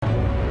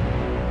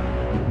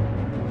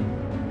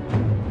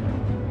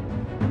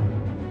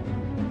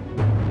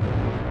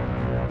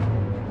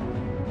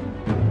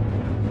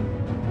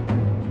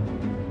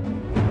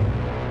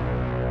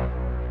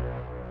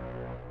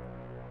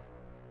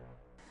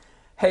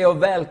Hej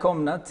och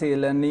välkomna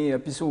till en ny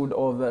episod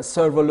av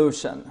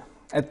Servolution.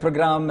 Ett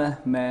program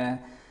med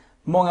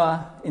många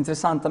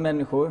intressanta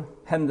människor,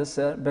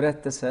 händelser,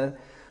 berättelser.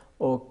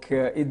 Och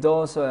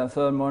idag så är jag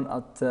förmån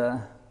att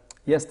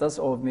gästas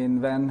av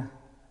min vän,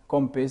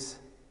 kompis,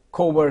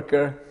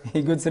 coworker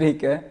i Guds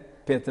rike,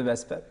 Peter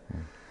Westberg.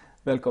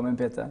 Välkommen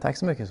Peter. Tack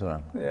så mycket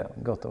Soran. Ja.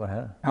 Gott att vara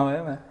här. Ja,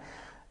 jag med.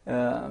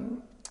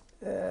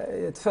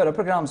 I ett förra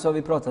program så har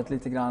vi pratat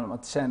lite grann om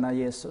att tjäna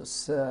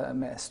Jesus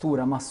med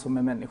stora massor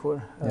med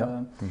människor.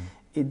 Ja.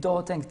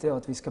 Idag tänkte jag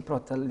att vi ska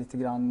prata lite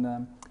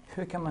grann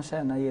hur kan man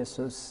tjäna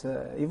Jesus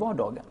i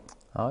vardagen.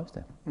 Ja, just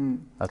det.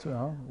 Jag tror,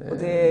 ja,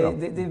 Det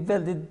är ett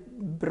väldigt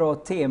bra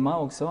tema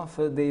också,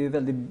 för det är ju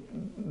väldigt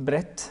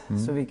brett.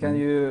 Så vi kan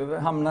ju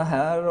hamna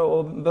här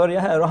och börja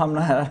här och hamna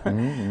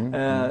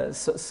här.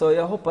 Så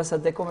jag hoppas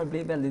att det kommer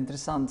bli väldigt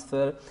intressant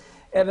för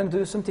även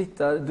du som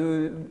tittar,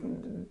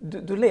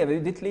 du lever ju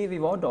ditt liv i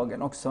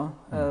vardagen också.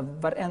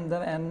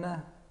 Varenda en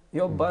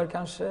jobbar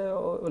kanske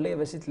och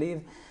lever sitt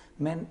liv.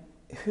 Men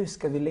hur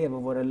ska vi leva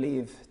våra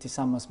liv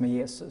tillsammans med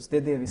Jesus? Det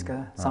är det vi ska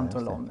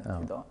samtala om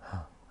idag. Ja,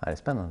 det är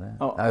spännande.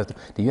 Ja. Ja,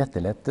 det är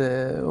jättelätt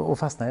att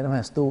fastna i de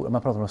här stora,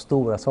 man pratar om de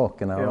stora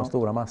sakerna och de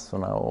stora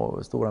massorna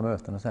och stora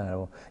möten och så här.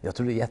 Och jag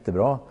tror det är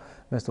jättebra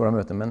med stora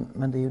möten,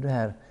 men det är ju det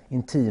här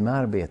intima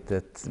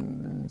arbetet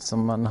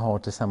som man har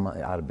tillsammans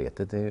i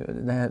arbetet. Det är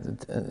den här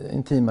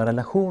intima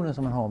relationen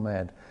som man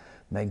har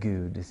med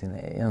Gud i sin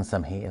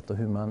ensamhet och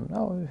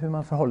hur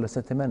man förhåller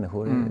sig till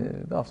människor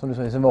som du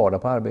sa, i sin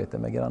vardag på arbete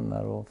med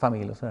grannar och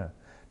familj och så där.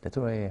 Det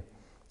tror jag är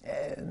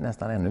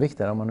nästan ännu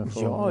viktigare om man nu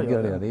får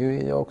göra det. Det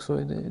är ju också,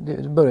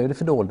 det börjar det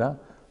fördolda,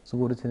 så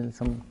går det till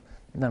liksom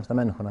närmsta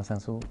människorna, sen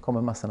så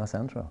kommer massorna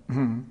sen, tror jag.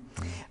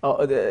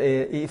 Ja,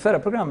 i förra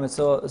programmet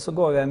så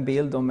gav jag en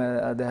bild om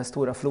den här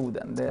stora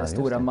floden, det är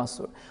stora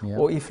massor. Ja.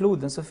 Och i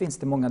floden så finns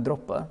det många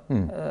droppar,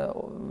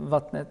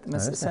 vattnet. Men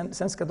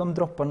sen ska de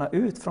dropparna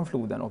ut från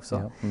floden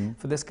också. Ja.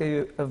 För det ska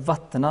ju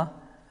vattna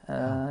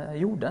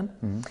jorden.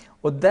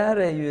 Och där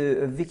är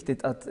ju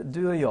viktigt att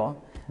du och jag,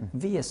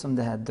 vi är som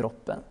den här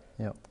droppen.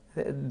 Ja.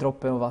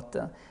 Droppen och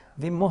vatten.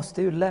 Vi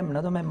måste ju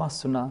lämna de här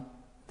massorna.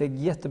 Det är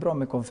jättebra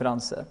med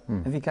konferenser.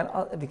 Men vi kan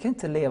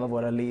inte leva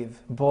våra liv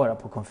bara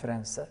på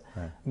konferenser.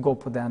 Gå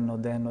på den och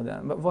den och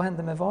den. Vad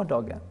händer med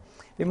vardagen?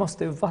 Vi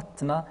måste ju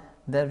vattna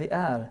där vi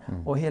är.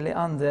 Och helig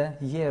ande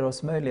ger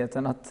oss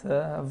möjligheten att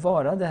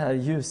vara det här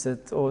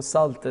ljuset och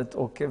saltet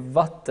och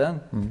vatten.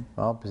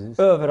 Ja, precis.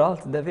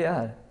 Överallt där vi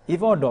är. I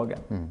vardagen.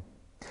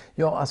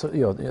 Ja, alltså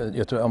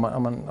jag tror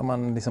om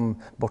man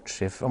liksom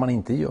bortser, om man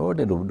inte gör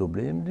det, då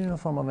blir det någon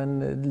form av en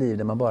liv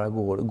där man bara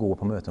går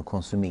på möten och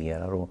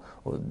konsumerar och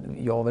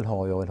jag vill ha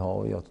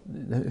och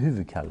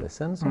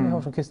huvudkallelsen som vi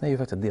har som kristna är ju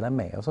faktiskt att dela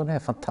med oss av det här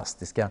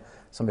fantastiska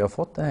som vi har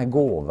fått, den här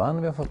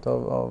gåvan vi har fått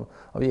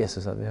av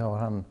Jesus, att vi har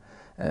han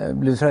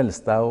blivit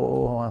frälsta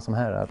och har han som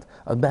Herre,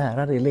 att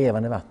bära det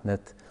levande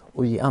vattnet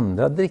och ge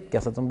andra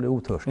dricka så att de blir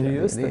otörstiga.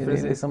 Just det, det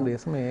är liksom det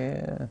som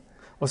är.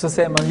 Och så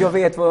säger man, jag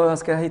vet var jag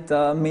ska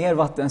hitta mer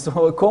vatten,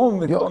 så kom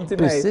till mig.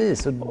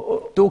 Precis,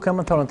 och då kan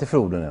man ta den till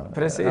floden. Ja.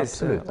 Precis,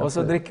 absolut. Och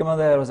så dricker man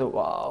där och så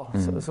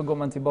wow, så går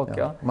man tillbaka.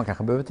 Ja. Man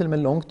kanske behöver till och med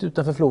långt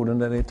utanför floden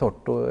där det är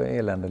torrt och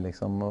elände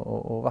liksom,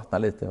 och vattna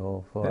lite.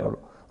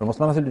 Då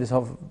måste man naturligtvis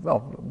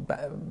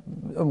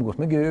umgås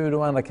med Gud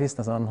och andra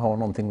kristna så man har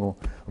någonting att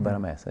bära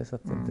med sig. Så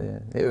att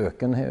det är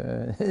öken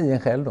i en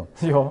själv då.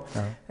 Ja,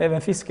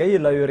 även fiskar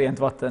gillar ju rent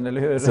vatten,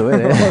 eller hur? Så är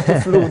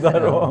det.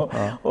 Flodar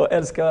och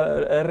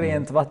älskar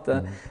rent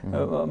vatten.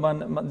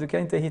 Du kan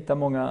inte hitta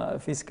många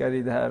fiskar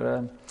i det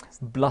här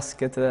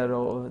blasket där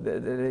och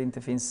det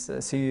inte finns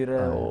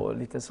syre och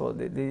lite så.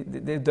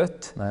 Det är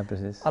dött. Nej,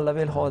 precis. Alla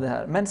vill ha det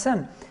här. Men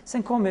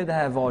sen kommer ju det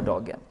här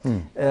vardagen.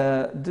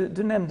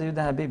 Du nämnde ju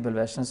den här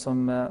bibelversen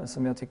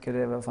som jag tycker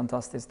är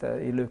fantastiskt där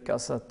i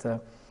Lukas, att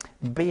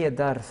be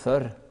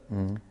därför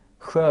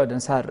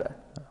skördens Herre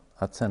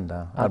att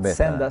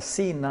sända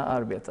sina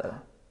arbetare.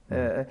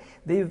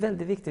 Det är ju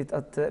väldigt viktigt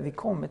att vi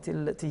kommer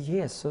till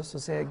Jesus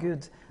och säger,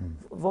 Gud,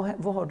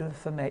 vad har du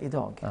för mig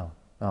idag?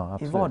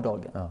 I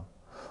vardagen. Ja.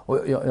 Och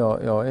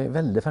jag är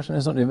väldigt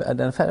fascinerad.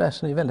 Den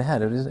versen är väldigt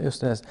härlig,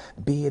 just det här,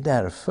 be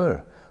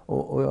därför.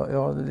 Och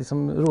jag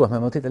liksom roat mig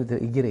med att titta lite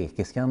i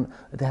grekiskan.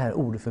 Det här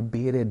ordet för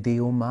be, det är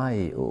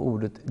deomai, och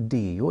ordet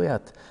deo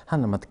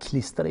handlar om att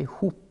klistra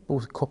ihop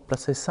och koppla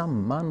sig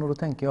samman. Och då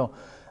tänker jag,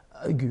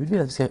 Gud vill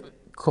att vi ska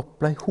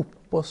koppla ihop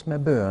oss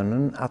med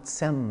bönen att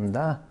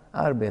sända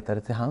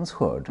arbetare till hans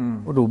skörd.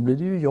 Och då blir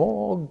det ju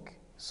jag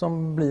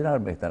som blir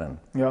arbetaren.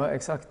 Ja,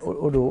 exakt.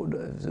 Och då,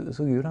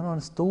 så Gud han har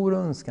en stor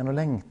önskan och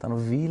längtan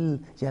och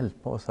vill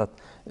hjälpa oss att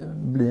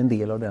bli en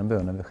del av den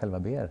bönen vi själva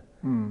ber.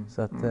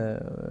 Så att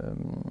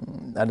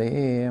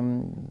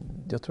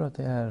jag tror att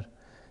det är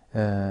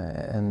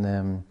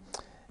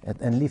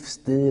en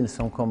livsstil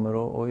som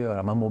kommer att göra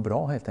att man mår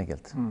bra helt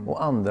enkelt.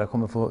 Och andra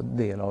kommer få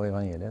del av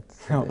evangeliet.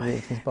 Det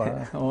finns bara.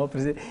 Ja,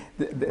 precis.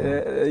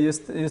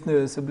 Just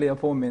nu så blir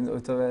jag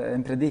påmind av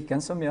en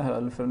predikan som jag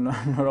höll för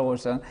några år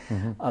sedan.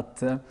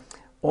 Att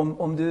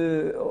Om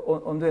du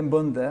är en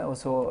bonde och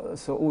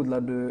så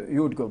odlar du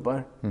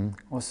jordgubbar.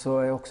 Och så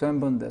är jag också en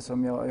bonde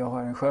som jag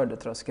har en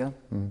skördetröskel.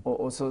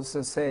 Och så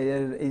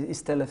säger,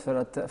 istället för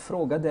att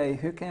fråga dig,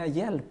 hur kan jag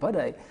hjälpa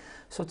dig?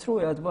 Så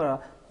tror jag att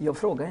jag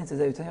frågar inte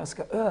dig utan jag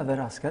ska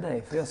överraska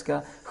dig. För jag ska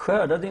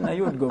skörda dina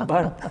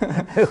jordgubbar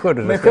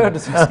med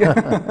skördetröskel.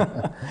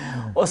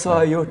 Och så har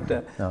jag gjort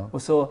det. Ja.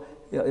 Och så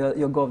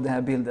jag gav den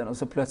här bilden och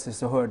så plötsligt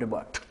så hörde du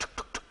bara.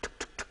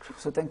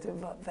 Så tänkte jag,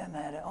 vem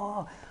är det?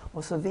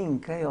 Och så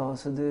vinkar jag och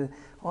så du,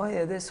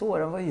 är det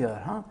Soran, vad gör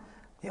han?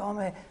 Ja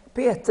men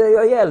Peter,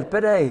 jag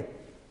hjälper dig.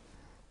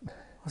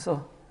 Och så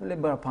blev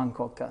det bara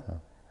pannkaka. Ja.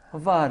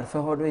 Och varför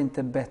har du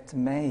inte bett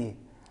mig?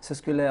 Så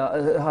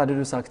hade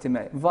du sagt till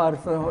mig.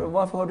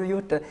 Varför har du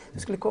gjort det? Du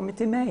skulle kommit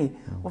till mig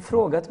och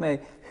frågat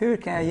mig, hur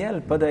kan jag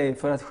hjälpa dig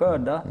för att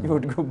skörda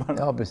jordgubbarna?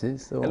 Ja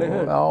precis. Eller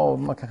hur? Ja,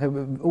 man kanske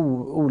är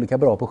olika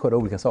bra på att skörda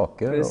olika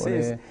saker.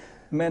 Precis.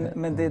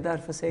 Men det är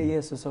därför säger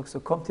Jesus också,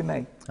 kom till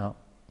mig. Ja,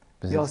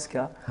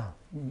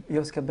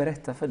 jag ska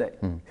berätta för dig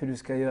hur du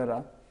ska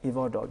göra i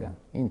vardagen.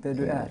 Där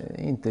du är.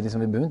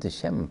 Vi behöver inte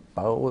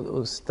kämpa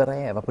och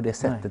sträva på det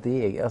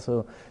sättet.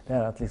 Alltså, det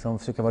här att liksom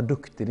försöka vara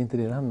duktig, det är inte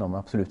det handlar om,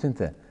 absolut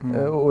inte.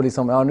 Och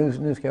liksom,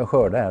 nu ska jag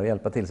skörda här och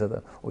hjälpa till.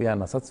 Och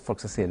gärna så att folk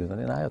ska se det.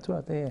 Nej, jag tror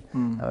att det är,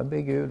 jag ber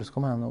Gud, så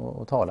kommer han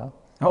och tala.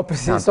 Ja,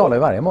 precis. Han talar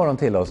ju varje morgon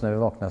till oss när vi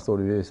vaknar, står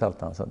det ju i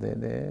Psaltaren. Så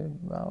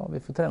vi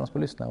får träna oss på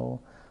att lyssna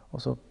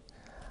och så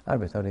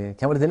arbeta. Det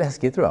kan vara lite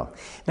läskigt tror jag.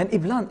 Men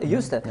ibland,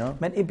 just det,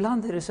 men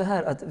ibland är det så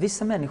här att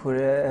vissa människor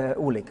är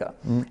olika.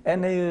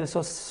 En är ju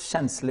så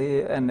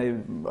känslig, en är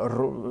ju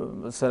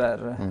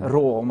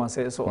rå om man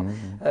säger så.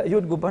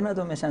 Jordgubbarna,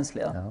 de är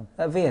känsliga.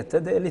 Ja. Jag vet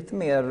det är lite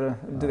mer,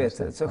 du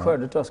vet, så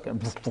skördetröskeln.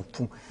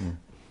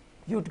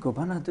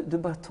 Jordgubbarna, du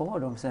bara tar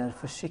dem så här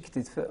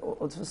försiktigt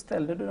och så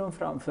ställer du dem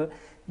framför.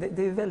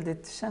 Det är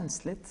väldigt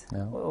känsligt.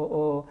 Ja.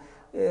 Och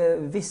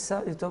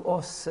vissa utav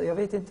oss, jag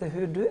vet inte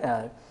hur du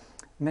är,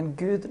 men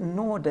Gud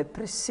når dig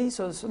precis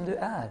så som du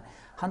är.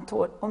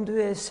 Om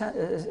du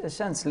är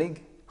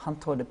känslig, han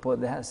tar det på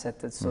det här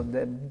sättet så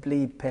det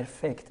blir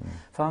perfekt.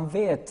 För han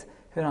vet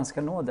hur han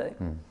ska nå dig.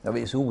 Ja,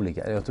 vi är så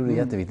olika. Jag tror det är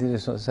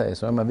jätteviktigt att säga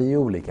så. Men vi är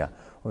olika.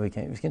 Och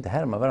vi ska inte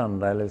härma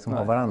varandra eller liksom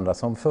ha varandra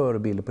som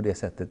förebilder på det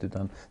sättet.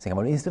 Utan sen kan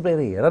man bli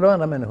inspirerad av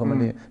andra människor. Men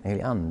det är en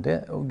helig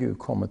ande och Gud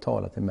kommer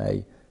tala till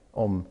mig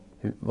om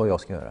vad jag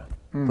ska göra.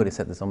 På det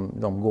sättet som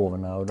de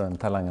gåvorna och de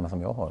talangerna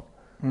som jag har.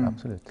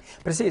 Absolut.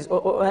 Precis,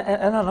 och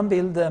en annan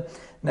bild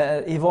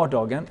i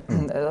vardagen.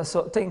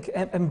 Så tänk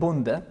en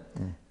bonde.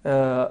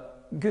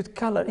 Gud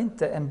kallar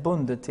inte en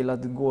bonde till att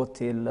gå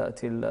till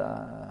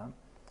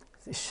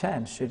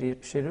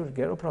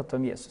kärnkirurger och prata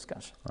om Jesus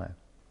kanske. Nej.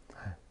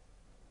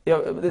 Ja,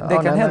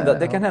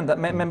 det kan hända,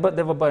 men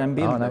det var bara en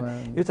bild.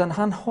 Utan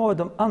han har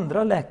de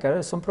andra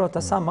läkare som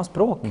pratar samma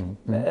språk,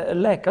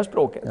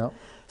 läkarspråket. Ja.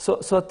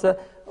 Så att,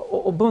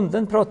 och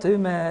bonden pratar ju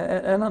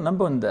med en annan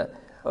bonde.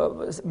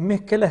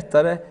 Mycket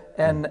lättare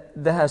än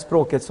det här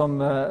språket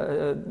som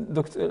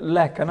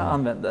läkarna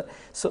använder.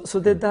 Så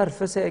det är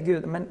därför säger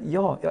Gud, men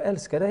jag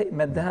älskar dig,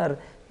 men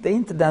det är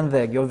inte den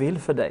väg jag vill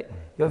för dig.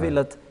 Jag vill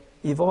att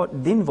i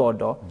din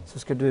vardag så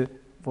ska du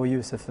vara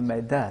ljuset för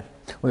mig där.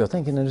 Och jag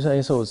tänker när du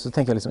säger så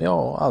tänker jag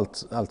liksom,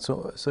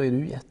 så är det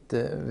ju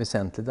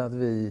jätteväsentligt att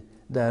vi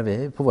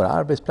på våra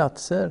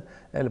arbetsplatser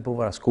eller på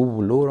våra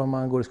skolor om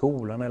man går i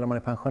skolan eller om man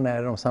är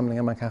pensionär, de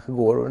samlingar man kanske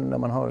går och när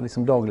man har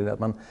liksom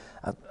dagligen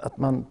att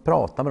man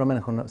pratar med de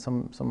människorna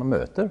som man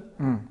möter.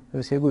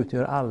 Vi ska gå ut och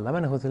göra alla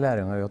människor till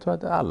lärjungar. Jag tror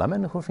att alla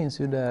människor finns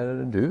ju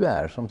där du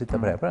är som tittar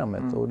på det här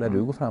programmet och där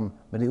du går fram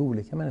med de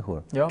olika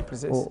människor. Ja,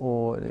 precis.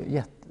 Och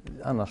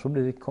annars så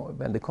blir det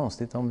väldigt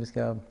konstigt om vi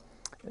ska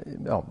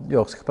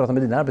jag ska prata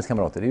med dina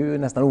arbetskamrater. Det är ju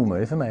nästan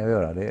omöjligt för mig att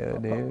göra.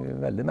 Det är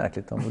väldigt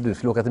märkligt om du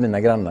skulle åka till mina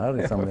grannar.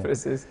 Liksom. Ja,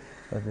 precis.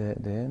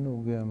 Det är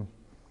nog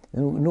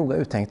noga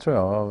uttänkt tror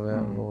jag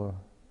av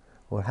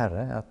vår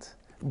Herre att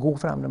gå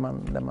fram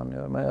där man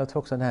gör. Men jag tror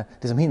också att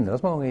det som hindrar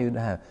oss många gånger är ju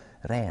den här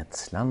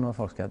rädslan vad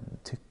folk ska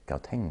tycka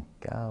och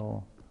tänka.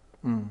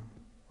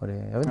 Och det,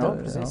 jag vet inte,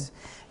 precis.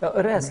 Ja,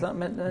 rädslan,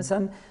 men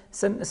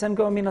sen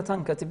går mina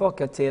tankar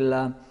tillbaka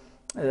till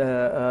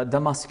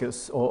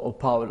Damaskus och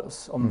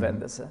Paulus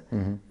omvändelse.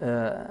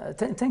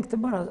 Tänkte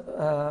bara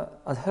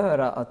att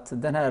höra att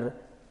den här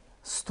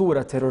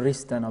stora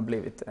terroristen har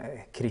blivit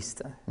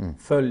kristen,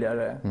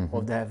 följare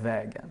av den här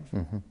vägen,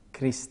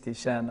 Kristi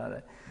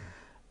tjänare.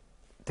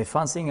 Det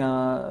fanns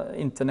inga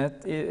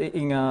internet,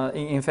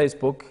 ingen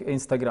Facebook,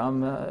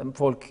 Instagram,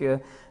 folk.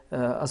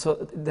 Alltså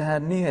den här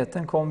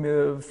nyheten kom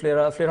ju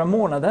flera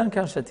månader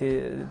kanske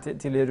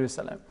till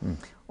Jerusalem.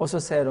 Och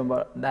så säger de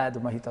bara, nej,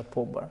 de har hittat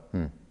på bara.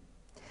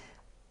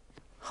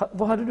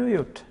 Vad hade du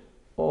gjort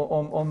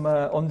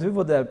om du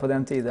var där på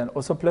den tiden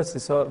och så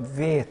plötsligt så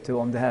vet du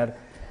om det här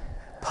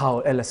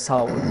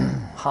Saul,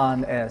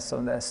 han är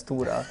som den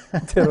stora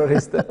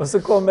terroristen. Och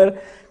så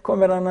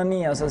kommer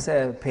Ananias och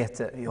säger,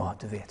 Peter, ja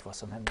du vet vad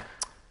som hände.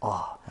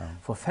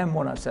 För 5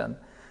 månader sedan,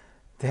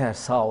 det här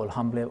Saul,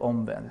 han blev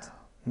omvänd.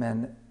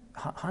 Men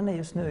Han är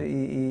just nu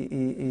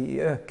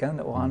i öken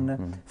och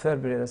han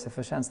förbereder sig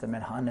för tjänsten,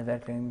 men han är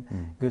verkligen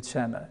Guds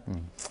tjänare.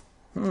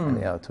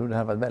 Jag tror det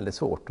här var väldigt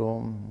svårt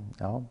och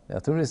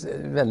jag tror det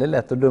är väldigt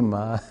lätt att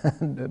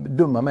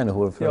dumma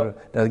människor för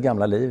deras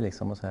gamla liv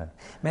liksom och så här.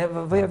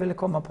 Men vad jag ville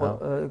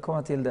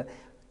komma till det,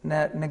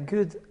 när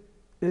Gud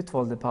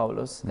utvalde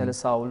Paulus, eller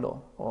Saul då,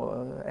 och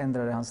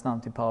ändrade hans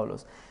namn till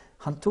Paulus,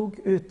 han tog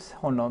ut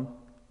honom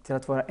till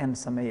att vara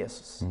ensam med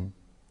Jesus.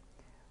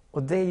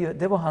 Och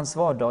det var hans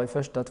vardag i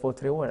första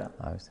 2-3 åren.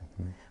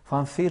 För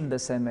han fyllde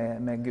sig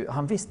med Gud.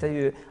 Han visste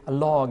ju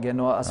lagen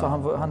och alltså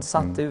han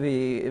satte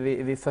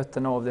vid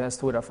fötterna av det här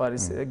stora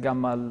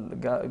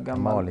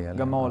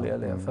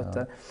Gamaliel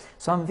fötter.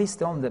 Så han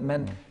visste om det,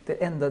 men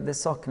det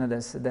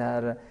saknades det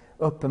här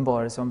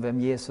uppenbarelse om vem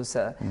Jesus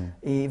är.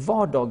 I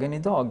vardagen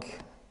idag,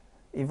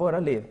 i våra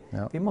liv,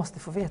 vi måste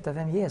få veta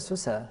vem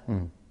Jesus är.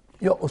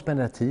 Ja, och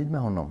spendera tid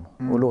med honom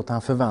och låta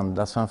han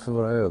förvandlas framför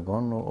våra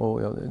ögon.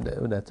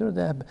 Och det tror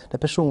jag det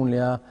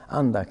personliga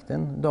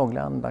andakten,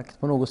 daglig andakt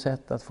på något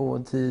sätt, att få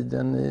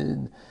tiden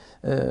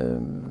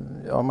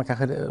man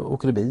kanske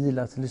åker bil,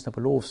 att lyssna på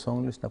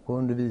lovsång, lyssna på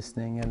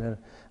undervisning eller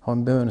ha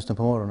en bönestund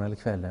på morgonen eller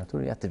kvällen. Jag tror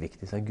det är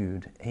jätteviktigt att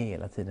Gud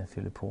hela tiden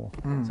fyller på.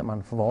 Så att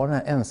man får vara den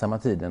här ensamma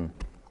tiden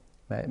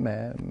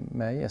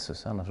med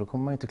Jesus. Annars så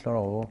kommer man inte klara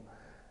av att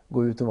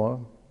gå ut och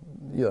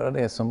göra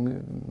det som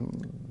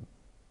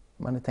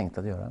man är tänkt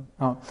att göra.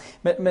 Ja,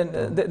 men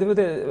det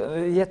var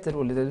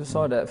jätteroligt det du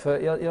sa där. För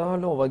jag har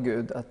lovat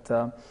Gud att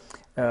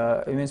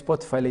i min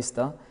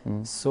Spotify-lista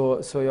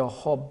så jag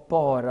har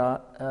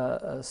bara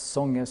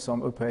sånger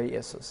som upphöjer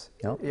Jesus.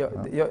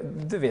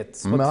 Du vet,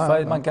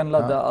 Spotify, man kan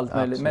ladda allt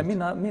möjligt.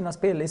 Men mina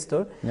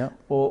spellistor,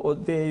 och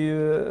det är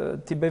ju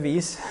till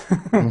bevis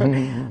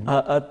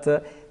att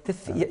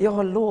jag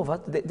har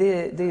lovat,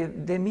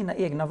 det är mina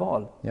egna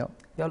val.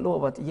 Jag har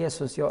lovat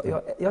Jesus,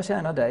 jag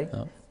tjänar dig.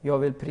 Jag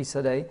vill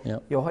prisa dig.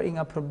 Jag har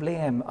inga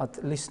problem att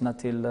lyssna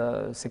till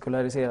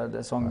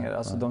sekulariserade sånger,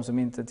 alltså de som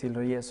inte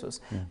tillhör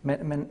Jesus.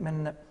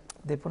 Men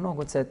det är på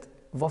något sätt,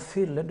 vad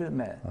fyller du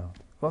med?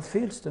 Vad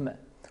fylls du med?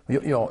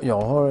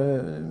 Jag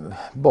har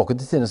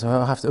bakåt i tiden så har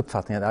jag haft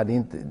uppfattningen att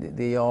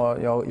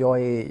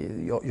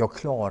jag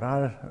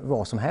klarar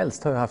vad som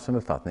helst, har jag haft som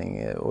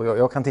uppfattning. Och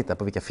jag kan titta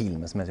på vilka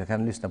filmer som helst, jag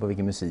kan lyssna på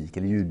vilken musik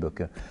eller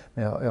ljudböcker.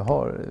 Men jag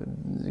har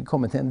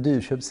kommit till en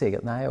dyrköpt seger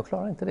att nej, jag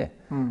klarar inte det.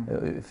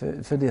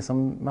 För det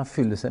som man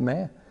fyller sig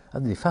med,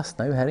 att det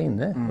fastnar ju här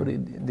inne. Och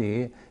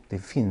det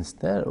finns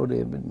där och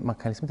man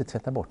kan liksom inte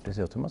tvätta bort det.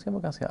 Så jag tror man ska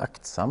vara ganska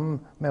aktsam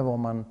med vad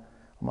man...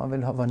 Om man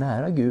vill vara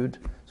nära Gud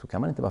så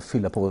kan man inte bara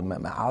fylla på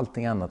med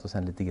allting annat och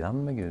sen lite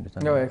grann med Gud.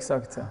 Ja,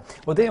 exakt.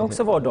 Och det är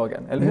också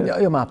vardagen, eller hur?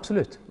 Ja, men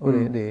absolut. Och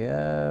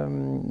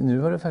nu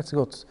har det faktiskt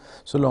gått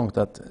så långt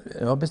att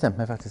jag har bestämt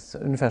mig faktiskt,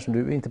 ungefär som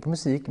du, inte på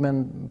musik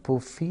men på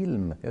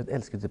film. Jag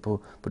älskar det på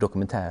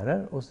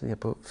dokumentärer och se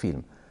på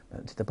film.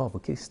 Jag tittar bara på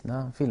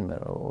kristna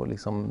filmer och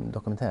liksom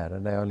dokumentärer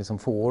där jag liksom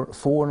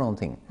får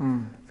någonting. För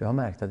jag har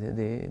märkt att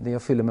det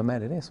jag fyller mig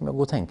med det är det som jag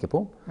går och tänker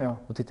på.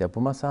 Och tittar jag på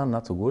massa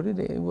annat så går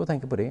jag och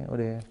tänker på det.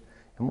 Och jag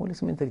mår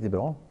liksom inte riktigt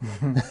bra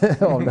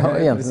av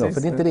det egentligen då,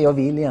 för det är inte det jag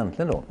vill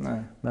egentligen då.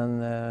 Nej. Men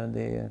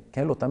det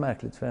kan ju låta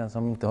märkligt för en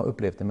som inte har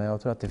upplevt det, men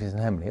jag tror att det finns en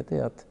hemlighet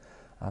i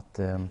att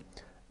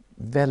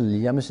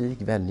välja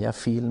musik, välja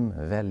film,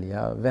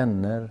 välja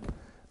vänner.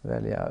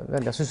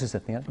 Välja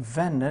sysselsättningar.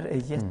 Vänner är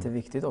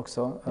jätteviktigt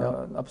också.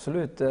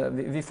 Absolut.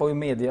 Vi får ju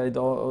media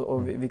idag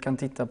och vi kan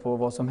titta på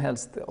vad som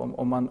helst.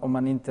 Om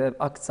man inte är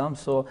aktsam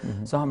så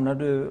hamnar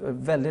du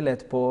väldigt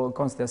lätt på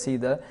konstiga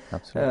sidor.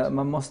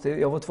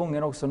 Jag var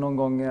tvungen också någon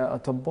gång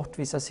att ta bort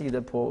vissa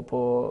sidor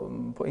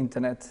på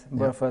internet.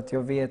 Bara för att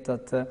jag vet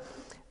att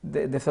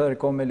det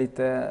förekommer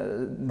lite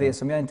det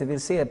som jag inte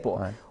vill se på.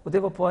 Nej. Och det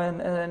var på en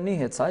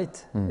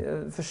nyhetssajt.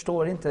 Jag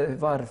förstår inte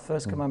varför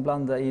ska man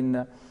blanda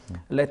in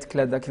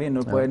lättklädda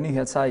kvinnor på en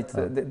nyhetssajt.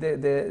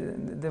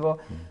 Det var,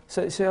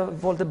 så jag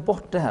valde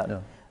bort det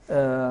här.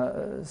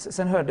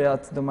 Sen hörde jag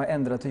att de har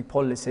ändrat i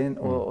policyn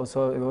och så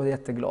jag var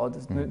jätteglad.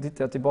 Nu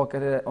tittar jag tillbaka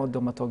till det och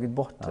de har tagit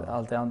bort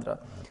allt det andra.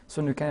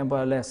 Så nu kan jag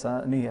bara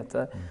läsa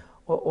nyheter.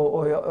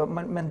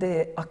 Men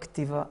det är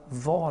aktiva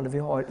val vi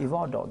har i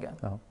vardagen.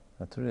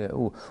 Jag tror det.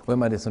 Och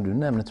det som du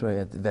nämner tror jag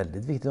är ett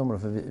väldigt viktigt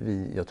område, för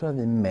jag tror att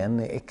vi män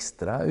är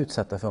extra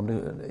utsatta för om det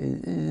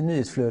i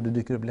nyhetsflödet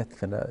dyker upp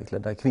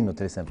lättklädda kvinnor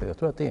till exempel. Jag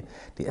tror att det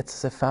äter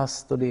sig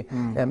fast och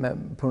med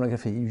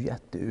pornografi är ju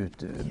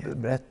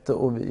jätteutbrett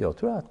och jag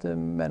tror att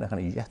människan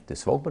är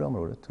jättesvag på det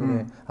området. Och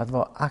att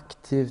vara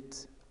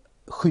aktivt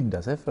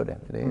skydda sig för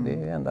det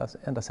är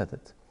enda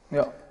sättet.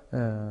 Ja.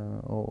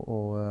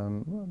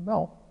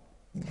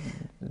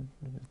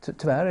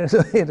 Tyvärr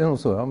är det nog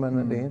så,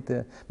 men det är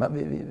inte.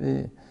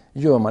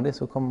 Gör man det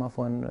så kommer man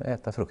få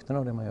äta frukten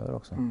av det man gör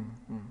också.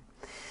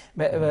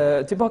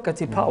 Men, tillbaka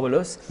till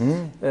Paulus.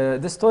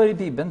 Det står i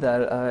Bibeln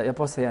där, i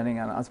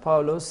Apostlagärningarna, att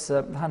Paulus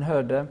han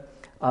hörde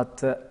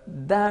att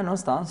där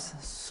någonstans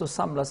så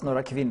samlas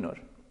några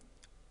kvinnor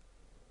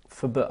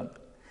för bön.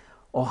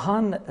 Och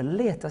han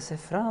letar sig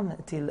fram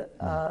till,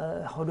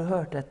 har du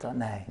hört detta?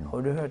 Nej,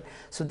 har du hört?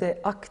 Så det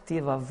är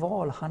aktiva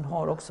val han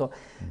har också.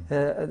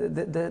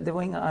 Det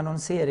var inga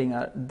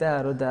annonseringar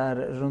där och där,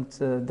 runt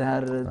det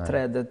här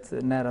trädet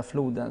nära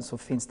floden så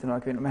finns det några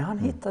kvinnor. Men han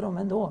hittar dem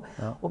ändå.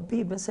 Ja. Och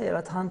Bibeln säger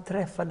att han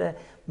träffade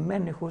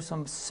människor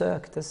som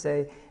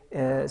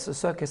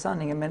söker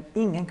sanningen, men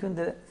ingen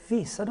kunde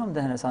visa dem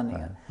den här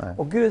sanningen. Nej.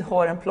 Och Gud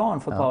har en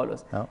plan för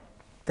Paulus. Ja.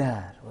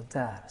 Där och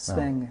där,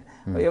 sväng.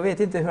 Och jag vet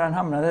inte hur han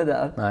hamnade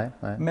där. Nej.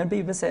 Men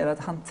Bibeln säger att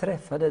han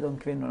träffade de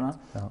kvinnorna.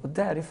 Ja. Och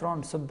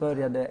därifrån så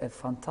började ett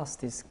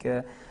fantastiskt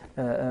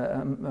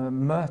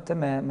möte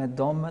med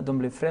dem. De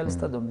blev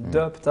frälsta, de blev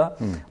döpta.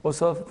 Och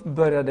så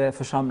började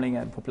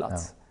församlingen på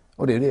plats.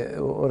 Ja.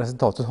 Och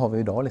resultatet har vi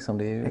idag. Liksom.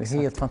 Det är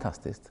ju helt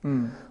fantastiskt.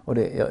 Och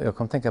jag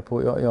kom tänka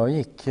på, jag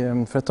gick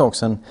för ett tag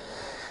sedan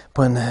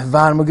på en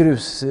varm och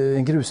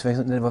en grusväg,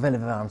 när det var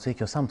väldigt varmt, så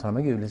gick jag och samtalade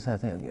med Gud.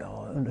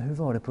 Jag undrar, hur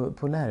var det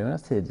på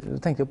lärjungarnas tid? Då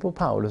tänkte jag på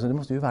Paulus, och det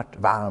måste ju varit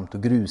varmt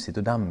och grusigt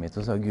och dammigt.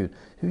 Och så sa Gud,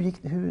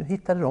 hur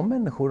hittade de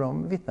människor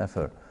de vittnar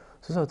för?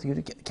 Så sa jag till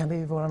Gud, kan det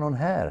ju vara någon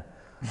här?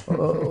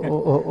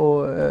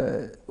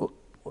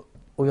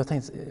 Och jag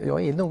tänkte,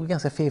 jag är nog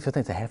ganska fel, för jag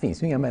tänkte, här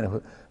finns ju inga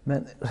människor.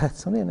 Men rätt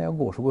som det är när jag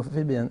går, så går jag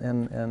förbi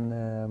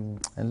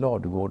en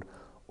ladugård,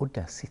 och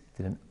där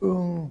sitter en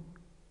ung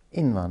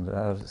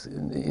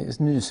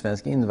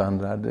nysvensk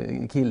invandrad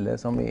kille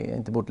som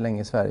inte bott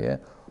länge i Sverige,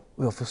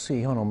 och jag får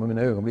se honom och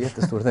mina ögon blir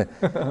jättestora.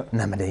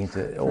 Nej, men det är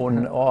inte,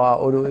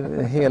 och då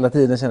hela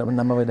tiden kände jag,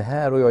 nej, men vad är det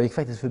här? Och jag gick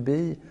faktiskt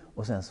förbi,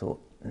 och sen så,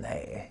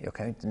 nej, jag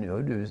kan ju inte, nu har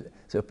du,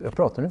 så jag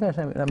pratade ungefär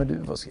så här, nej, men du,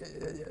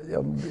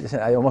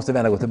 jag måste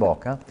vända och gå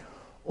tillbaka.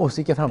 Och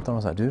så gick jag fram till honom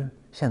och sa, du,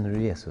 känner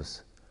du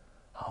Jesus?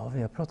 Ja,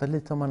 vi har pratat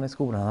lite om han i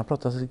skolan. Han har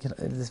pratat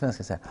lite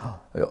svenska. Så här.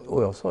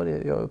 Och jag sa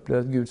det, jag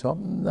upplevde att Gud sa,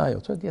 nej,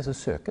 jag tror att Jesus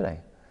söker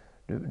dig.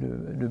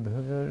 Du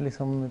behöver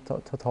liksom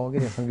ta tag i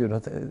det som Gud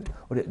har.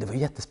 Och det var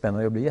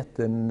jättespännande, jag blev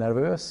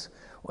jättenervös.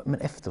 Men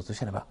efteråt så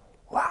kände jag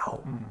bara, wow,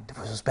 det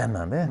var så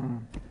spännande.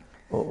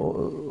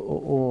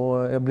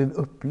 Och jag blev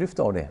upplyft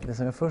av det. Det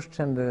som jag först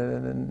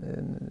kände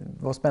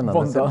var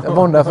spännande.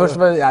 Vånda först,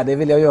 det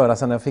vill jag göra.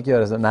 Sen när jag fick göra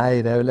det så,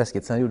 nej, det är ju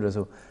läskigt. Sen gjorde det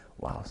så,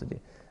 wow. Så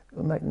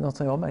något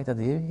som jag har märkt, att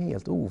det är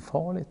helt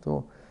ofarligt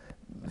att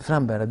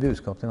frambära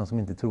budskap till någon som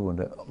inte är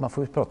troende. Man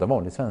får ju prata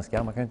vanligt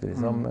svenska, man kan inte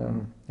liksom,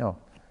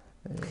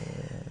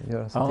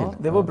 göra sig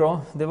till.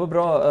 Det var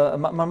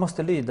bra. Man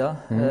måste lyda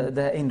den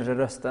här inre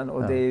rösten,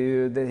 och det är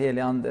ju det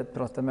heliga ande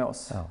pratar med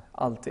oss,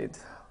 alltid.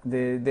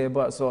 Det är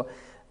bara så.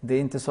 Det är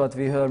inte så att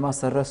vi hör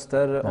massa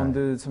röster. Nej. Om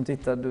du som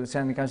tittar, du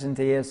känner kanske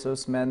inte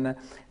Jesus, men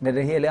när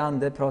det heliga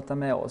ande pratar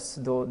med oss,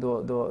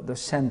 då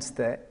känns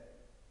det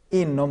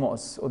inom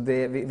oss, och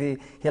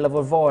hela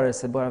vår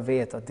varelse bara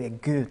vet att det är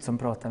Gud som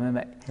pratar med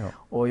mig,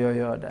 och jag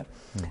gör det.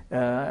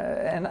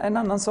 En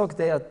annan sak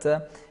är att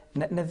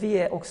när vi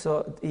är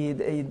också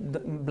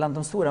bland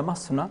de stora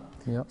massorna,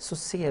 så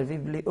ser vi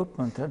bli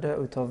uppmuntrade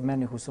utav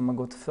människor som har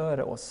gått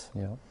före oss.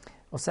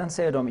 Och sen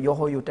säger de, jag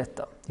har gjort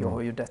detta, jag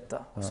har gjort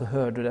detta, och så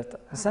hör du detta.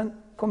 Och sen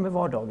kommer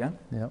vardagen.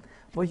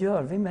 Vad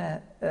gör vi med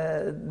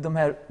de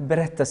här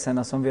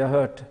berättelserna som vi har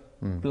hört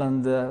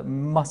bland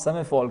massor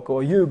med folk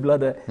och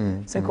jublade?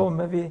 Sen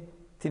kommer vi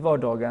till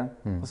vardagen,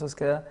 och så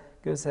ska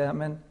Gud säga,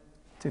 men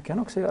du kan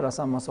också göra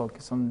samma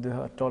saker som du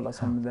hört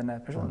talas om den här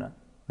personen.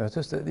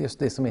 Just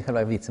det som är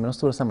själva vitsen med de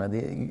stora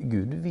samlingarna,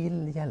 Gud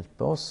vill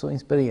hjälpa oss och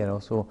inspirera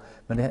oss.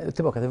 Men det är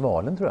tillbaka till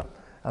valen, tror jag.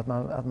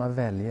 Att man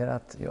väljer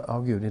att,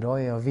 Gud,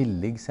 idag är jag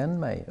villig, sänd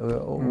mig,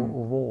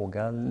 och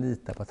våga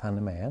lita på att han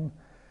är med en.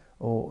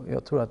 Och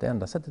jag tror att det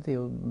enda sättet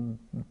är att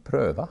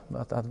pröva,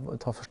 att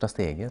ta första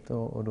steget,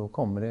 och då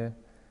kommer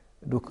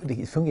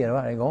det fungerar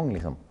varje gång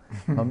liksom.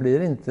 Man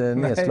blir inte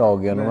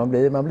nedslagen, och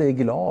man blir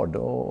glad,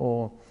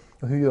 och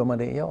hur gör man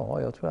det?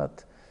 Ja, jag tror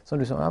att, som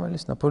du sa, man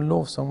lyssnar på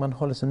lovsång, man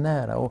håller sig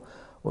nära, och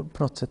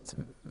på något sätt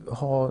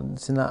ha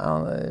sina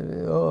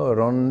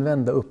öron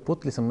vända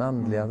uppåt, liksom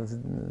andliga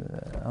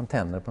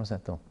antenner på något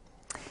sätt då.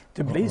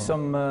 Du blir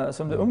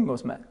som du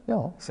umgås med,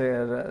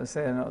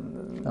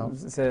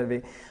 säger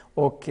vi.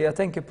 Och jag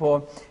tänker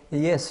på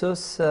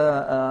Jesus,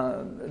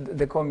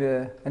 det kom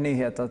ju en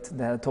nyhet att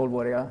den här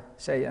 12-åriga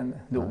tjejen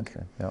dog.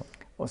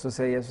 Och så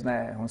säger Jesus,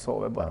 nej, hon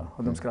sover bara,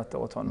 och de skrattar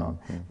åt honom.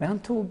 Men han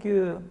tog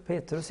ju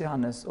Petrus,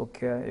 Johannes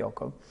och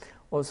Jakob.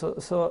 Och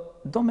så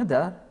de är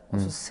där,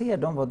 och så ser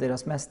de vad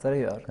deras mästare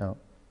gör.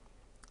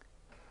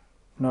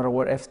 Några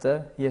år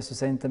efter,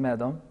 Jesus är inte med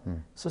dem,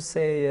 så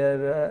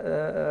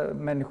säger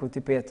människor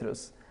till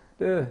Petrus,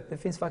 det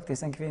finns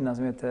faktiskt en kvinna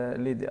som heter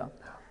Lydia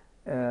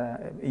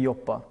i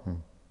Joppa.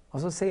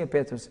 Och så säger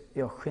Petrus,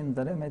 jag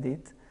skyndade mig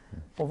dit.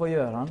 Och vad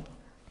gör han?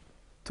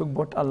 Tog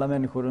bort alla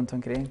människor runt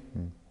omkring.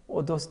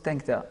 Och då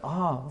tänkte jag,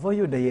 vad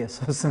gjorde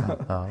Jesus?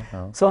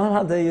 Så han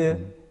hade ju,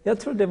 jag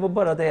tror det var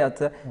bara det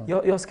att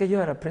jag ska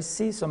göra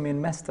precis som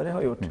min mästare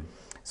har gjort.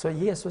 Så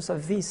Jesus har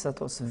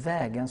visat oss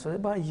vägen, så det är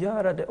bara att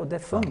göra det, och det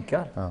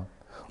funkar.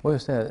 Och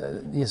just det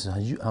här, Jesus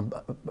han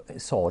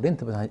sa det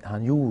inte, men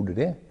han gjorde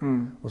det.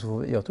 Och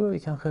så jag tror vi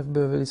kanske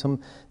behöver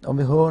liksom, om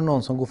vi hör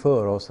någon som går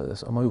före oss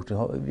som har gjort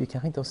det, vi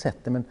kanske inte har sett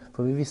det, men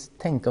får vi visst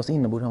tänka oss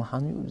inombords,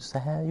 så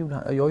här gjorde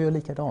han, jag gör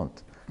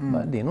likadant.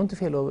 Det är nog inte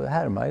fel att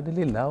härma i det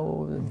lilla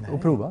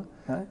och prova.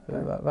 Nej.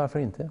 Varför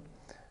inte?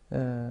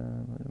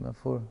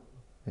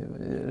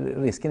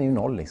 Risken är ju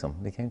noll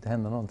liksom. Det kan ju inte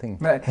hända någonting.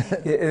 Nej,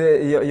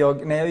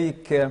 när jag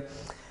gick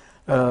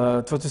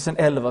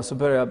 2011 så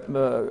började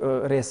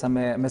jag resa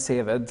med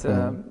Seved.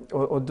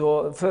 Och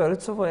då,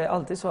 förut så var det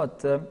alltid så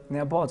att när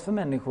jag bad för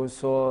människor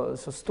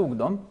så stod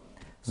de.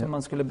 Så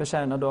man skulle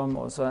betjäna dem.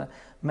 Och så.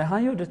 Men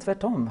han gjorde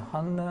tvärtom.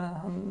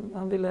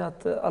 Han ville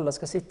att alla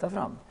ska sitta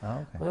fram.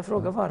 Och jag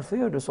frågade, varför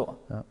gör du så?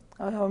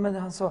 Men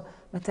han sa,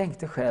 men tänk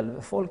dig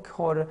själv. Folk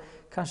har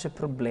kanske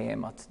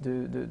problem att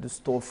du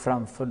står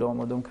framför dem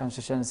och de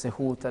kanske känner sig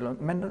hotade.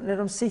 Men när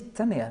de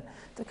sitter ner,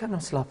 då kan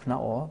de slappna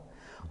av.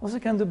 Och så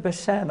kan du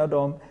betjäna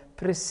dem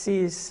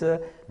precis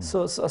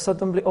så att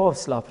de blir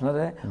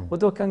avslappnade. Och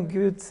då kan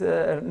Gud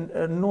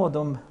nå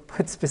dem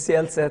på ett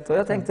speciellt sätt. Och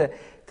jag tänkte,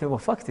 det var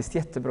faktiskt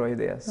jättebra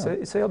idé.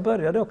 Så jag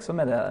började också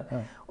med det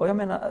här. Och jag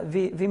menar,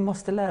 vi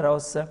måste lära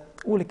oss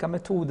olika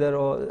metoder.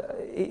 Och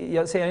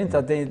jag säger inte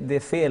att det är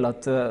fel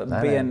att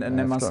be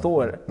när man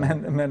står.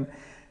 Men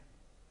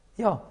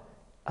ja,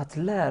 att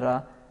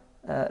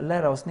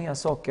lära oss nya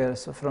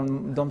saker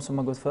från de som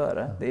har gått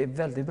före. Det är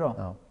väldigt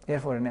bra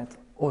erfarenhet.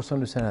 Och som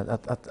du säger,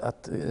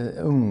 att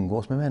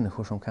umgås med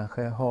människor som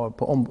kanske har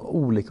på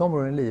olika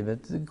områden i livet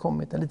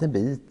kommit en liten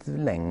bit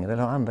längre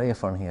eller har andra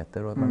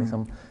erfarenheter. Och att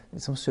man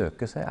liksom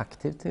söker sig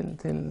aktivt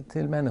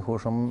till människor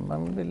som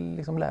man vill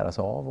liksom lära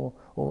sig av.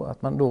 Och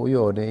att man då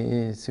gör det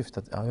i syfte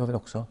att jag vill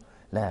också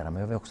lära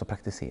mig, jag vill också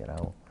praktisera.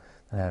 Och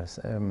det här,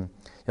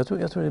 jag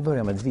tror det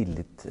börjar med ett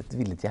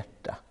villigt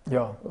hjärta.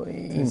 Ja,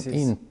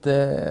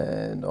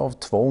 inte av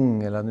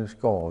tvång eller nu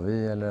ska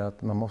vi eller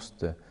att man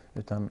måste.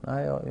 Utan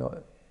nej,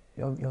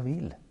 jag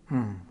vill.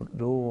 Och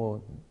då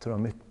tror jag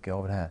mycket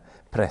av den här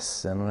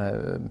pressen och den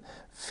här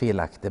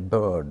felaktiga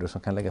bördor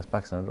som kan läggas på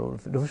axlarna,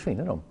 då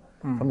försvinner de.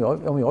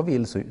 Om jag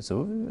vill så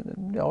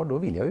då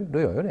vill jag ju, då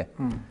gör jag det.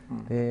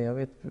 Det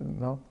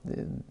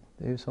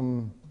är ju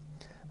som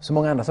så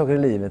många andra saker i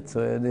livet,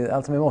 så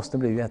allt som vi måste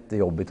blir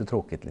jättejobbigt och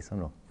tråkigt liksom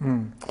då.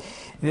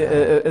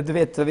 Du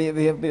vet,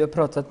 vi har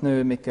pratat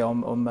nu mycket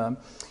om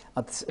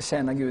att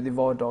tjäna Gud i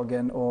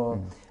vardagen och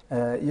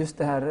just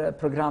det här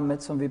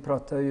programmet som vi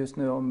pratar just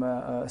nu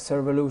om,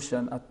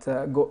 Servolution, att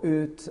gå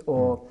ut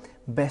och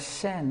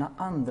betjäna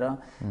andra.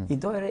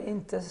 Idag är det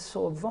inte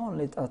så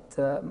vanligt att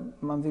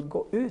man vill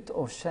gå ut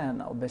och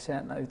tjäna och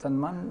betjäna, utan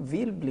man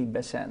vill bli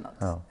betjänad,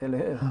 eller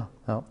hur?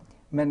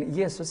 Men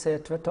Jesus säger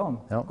tvärtom,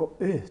 gå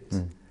ut.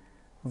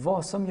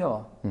 Vad som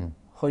jag.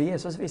 Har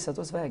Jesus visat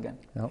oss vägen?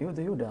 Jo,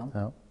 det gjorde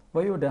han.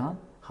 Vad gjorde han?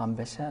 Han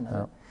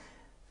betjänade.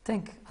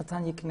 Tänk att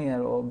han gick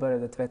ner och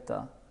började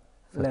tvätta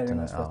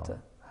lärjungarnas fötter.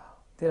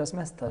 Deras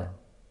mästare.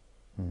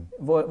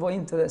 Var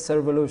inte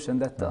Servolution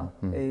detta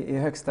i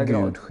högsta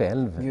grad? Gud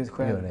själv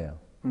gör det.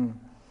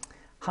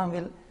 Han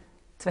vill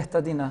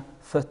tvätta dina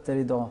fötter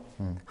idag.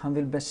 Han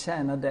vill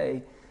betjäna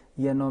dig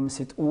genom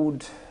sitt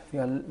ord.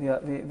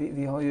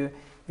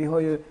 Vi har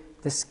ju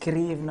det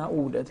skrivna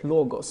ordet,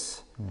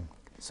 logos,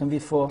 som vi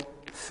får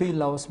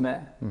fylla oss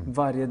med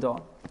varje dag.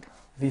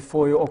 Vi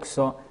får ju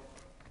också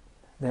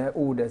det här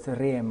ordet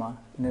rema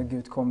när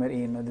Gud kommer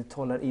in och det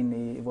talar in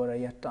i våra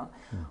hjärtan.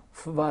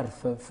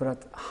 Varför? För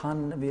att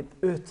han vill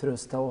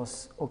utrusta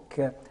oss och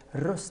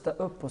rusta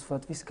upp oss för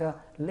att vi ska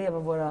leva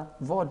våra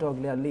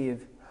vardagliga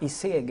liv i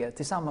seger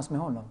tillsammans med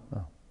honom.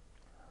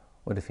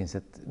 Och det finns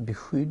ett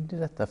beskydd i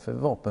detta för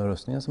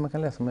vapenrustningen som man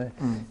kan läsa med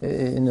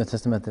i Nya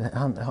testamentet.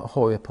 Han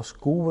har ju ett par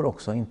skor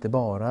också, inte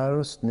bara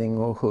rustning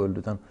och sköld,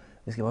 utan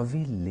vi ska vara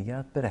villiga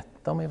att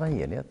berätta om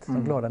evangeliet,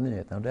 de glada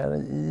nyheterna. Och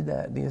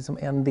det är som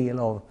en del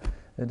av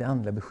det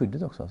andliga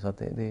beskyddet också. Så att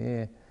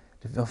det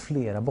har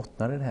flera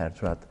bottnar i det här,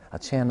 tror jag.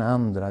 Att tjäna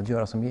andra, att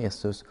göra som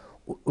Jesus.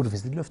 Och då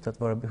finns det ett löfte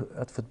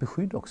att få ett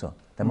beskydd också,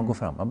 där man går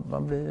fram.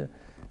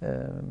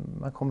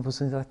 Man kommer på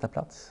sin rätta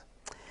plats.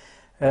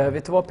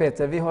 Vet du vad,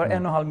 Peter, vi har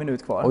 1,5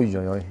 minut kvar.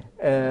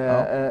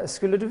 Oj.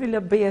 Skulle du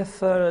vilja be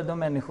för de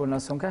människorna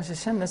som kanske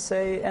känner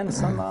sig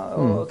ensamma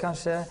och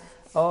kanske...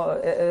 Ja,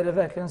 är det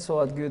verkligen så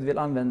att Gud vill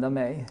använda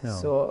mig?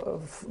 Så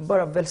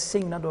bara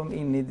välsigna dem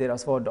in i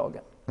deras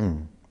vardagar.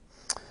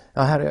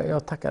 Ja, Herre,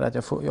 jag tackar att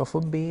jag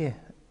får be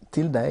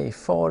till dig.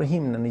 Far i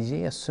himlen, i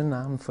Jesu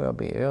namn får jag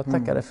be. Jag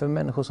tackar dig för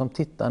människor som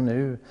tittar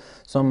nu,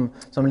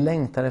 som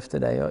längtar efter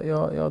dig.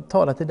 Jag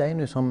talar till dig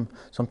nu som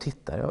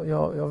tittar.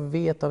 Jag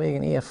vet av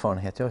egen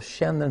erfarenhet. Jag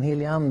känner en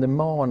helig ande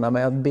mana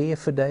mig att be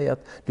för dig, att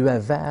du är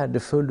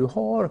värdefull. Du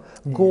har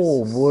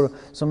gåvor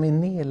som är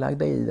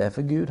nedlagda i dig.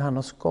 För Gud, han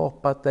har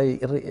skapat dig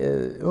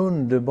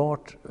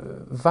underbart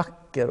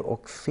vackert vacker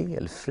och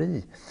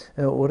felfri.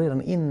 Och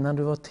redan innan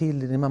du var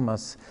till i din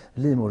mammas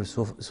livmoder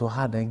så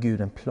hade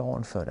Gud en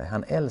plan för dig.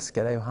 Han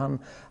älskar dig och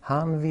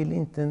han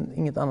vill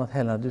inget annat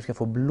heller än att du ska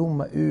få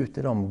blomma ut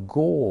i de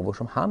gåvor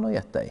som han har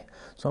gett dig.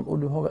 Och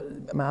du har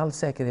med all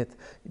säkerhet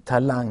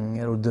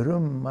talanger och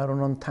drömmar och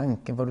någon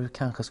tanke vad du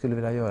kanske skulle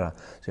vilja göra.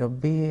 Så jag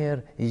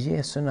ber i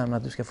Jesu namn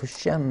att du ska få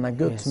känna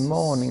Guds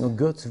maning och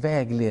Guds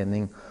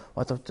vägledning.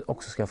 Och att du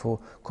också ska få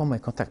komma i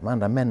kontakt med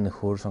andra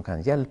människor som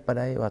kan hjälpa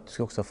dig. Och att du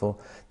ska också få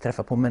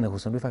träffa på människor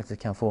som du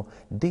faktiskt kan få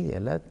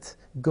dela ett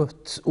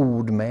Guds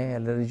ord med.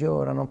 Eller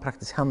göra någon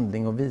praktisk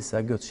handling och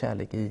visa Guds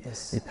kärlek i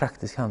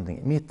praktisk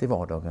handling. Mitt i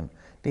vardagen.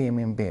 Det är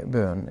min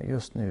bön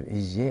just nu i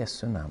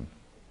Jesu namn.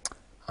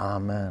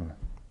 Amen.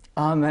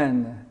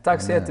 Amen.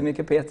 Tack så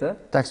jättemycket Peter.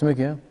 Tack så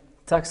mycket.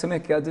 Tack så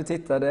mycket att du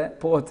tittade.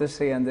 På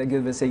återseende.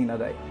 Gud välsigna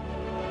dig.